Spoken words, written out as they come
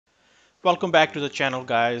Welcome back to the channel,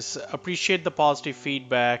 guys. Appreciate the positive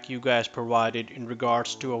feedback you guys provided in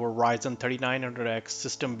regards to our Ryzen 3900X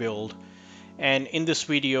system build. And in this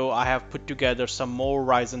video I have put together some more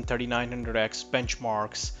Ryzen 3900X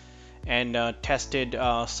benchmarks and tested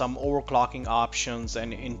some overclocking options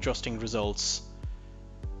and interesting results.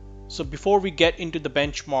 So before we get into the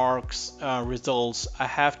benchmarks results, I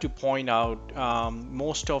have to point out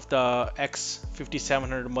most of the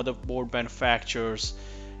X5700 motherboard manufacturers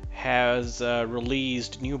has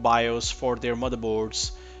released new BIOS for their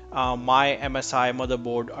motherboards. My MSI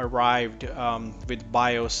motherboard arrived with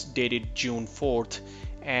BIOS dated June 4th,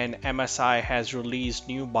 and MSI has released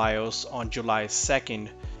new BIOS on July 2nd.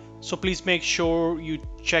 So please make sure you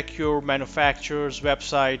check your manufacturer's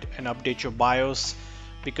website and update your BIOS,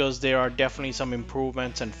 because there are definitely some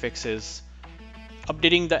improvements and fixes.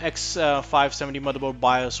 Updating the X570 motherboard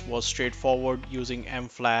BIOS was straightforward using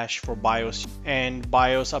mFlash for BIOS, and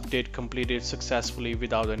BIOS update completed successfully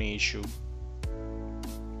without any issue.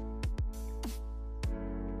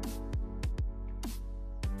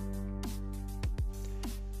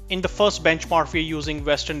 In the first benchmark, we're using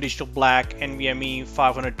Western Digital Black NVMe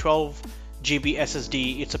 512GB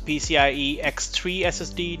SSD. It's a PCIe X3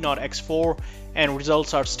 SSD, not X4, and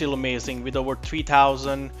results are still amazing with over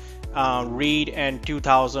 3000 read and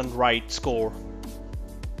 2000 write score.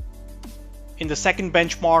 In the second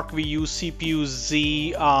benchmark, we use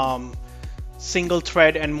CPU-Z single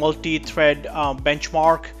thread and multi-thread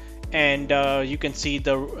benchmark, and you can see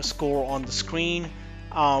the score on the screen.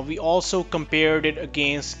 We also compared it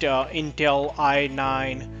against Intel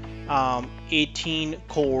i9 18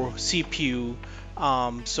 core CPU.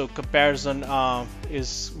 So comparison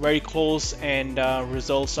is very close, and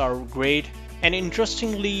results are great. And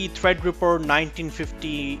interestingly, Threadripper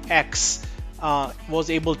 1950X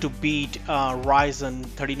was able to beat Ryzen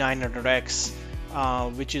 3900X,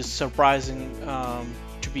 which is surprising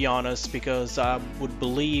to be honest, because I would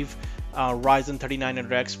believe Ryzen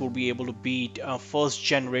 3900X will be able to beat first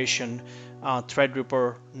generation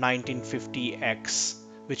Threadripper 1950X,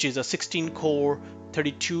 which is a 16 core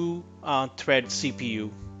 32 thread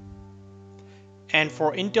CPU. And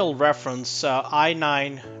for Intel reference,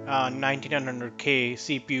 i9 1900K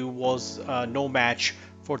CPU was no match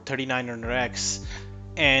for 3900X,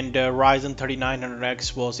 and Ryzen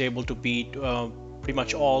 3900X was able to beat pretty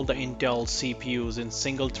much all the Intel CPUs in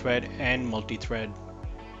single thread and multi-thread.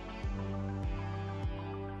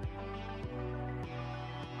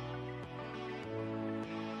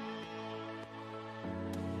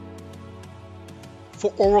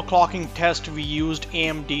 For overclocking test, we used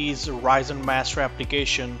AMD's Ryzen Master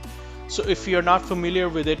application. So if you're not familiar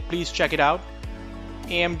with it, please check it out.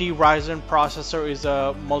 AMD Ryzen processor is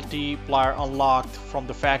a multiplier unlocked from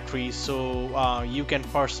the factory, so you can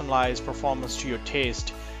personalize performance to your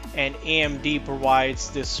taste. And AMD provides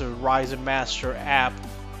this Ryzen Master app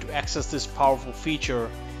to access this powerful feature.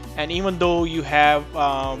 And even though you have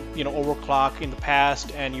overclock in the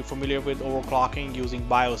past and you're familiar with overclocking using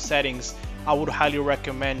BIOS settings, I would highly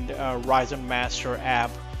recommend Ryzen Master app.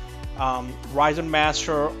 Ryzen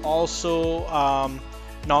Master also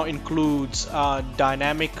now includes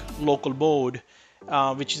dynamic local mode,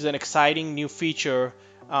 which is an exciting new feature,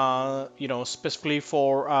 specifically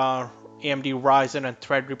for AMD Ryzen and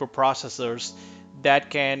Threadripper processors that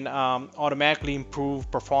can automatically improve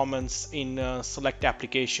performance in select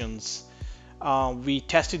applications. We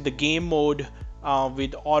tested the game mode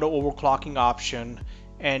with auto overclocking option,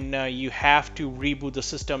 and you have to reboot the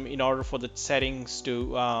system in order for the settings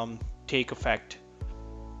to take effect.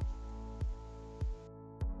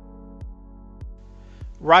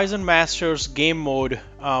 Ryzen Master's game mode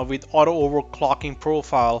with auto overclocking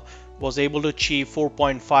profile was able to achieve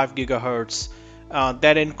 4.5 GHz.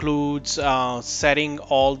 That includes setting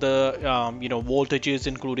all the voltages,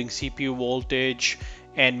 including CPU voltage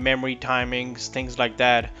and memory timings, things like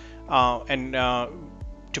that.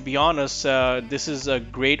 To be honest, this is a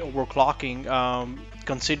great overclocking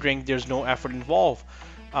considering there's no effort involved.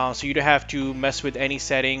 So you don't have to mess with any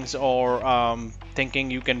settings or thinking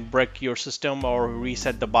you can break your system or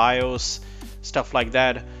reset the BIOS, stuff like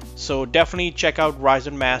that. So definitely check out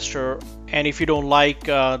Ryzen Master. And if you don't like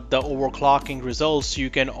the overclocking results, you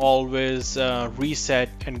can always reset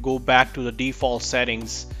and go back to the default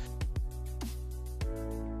settings.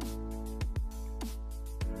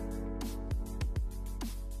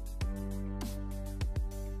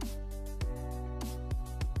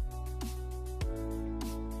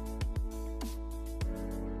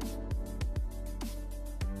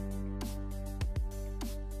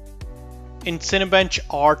 In Cinebench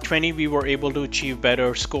R20 we were able to achieve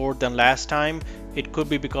better score than last time, It could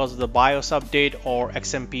be because of the BIOS update or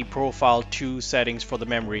XMP Profile 2 settings for the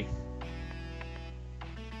memory.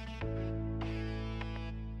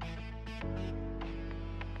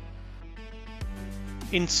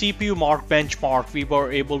 In CPUMark Benchmark, we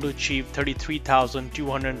were able to achieve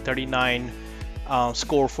 33,239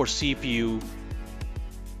 score for CPU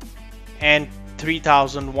and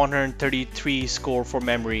 3,133 score for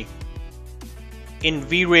memory. In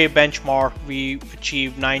VRay Benchmark, we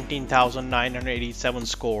achieved 19,987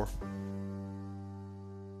 score.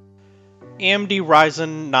 AMD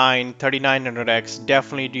Ryzen 3900X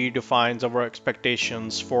definitely redefines our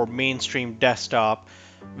expectations for mainstream desktop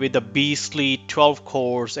with a beastly 12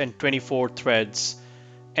 cores and 24 threads,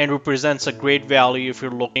 and represents a great value if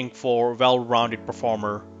you're looking for a well-rounded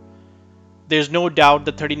performer. There's no doubt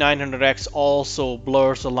the 3900X also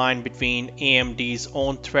blurs the line between AMD's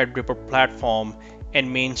own Threadripper platform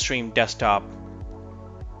and mainstream desktop.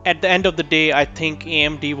 At the end of the day, I think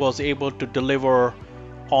AMD was able to deliver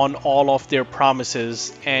on all of their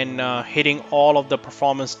promises and hitting all of the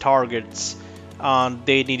performance targets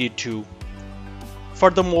they needed to.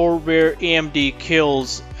 Furthermore, where AMD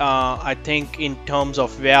kills, I think in terms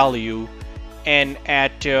of value, and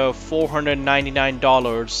at $499,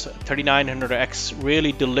 3900X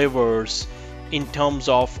really delivers in terms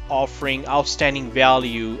of offering outstanding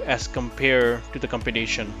value as compared to the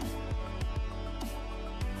competition.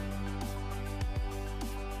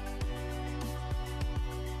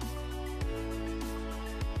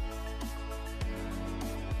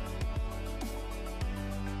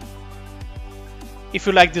 If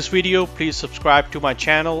you like this video, please subscribe to my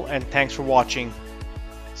channel, and thanks for watching.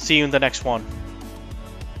 See you in the next one.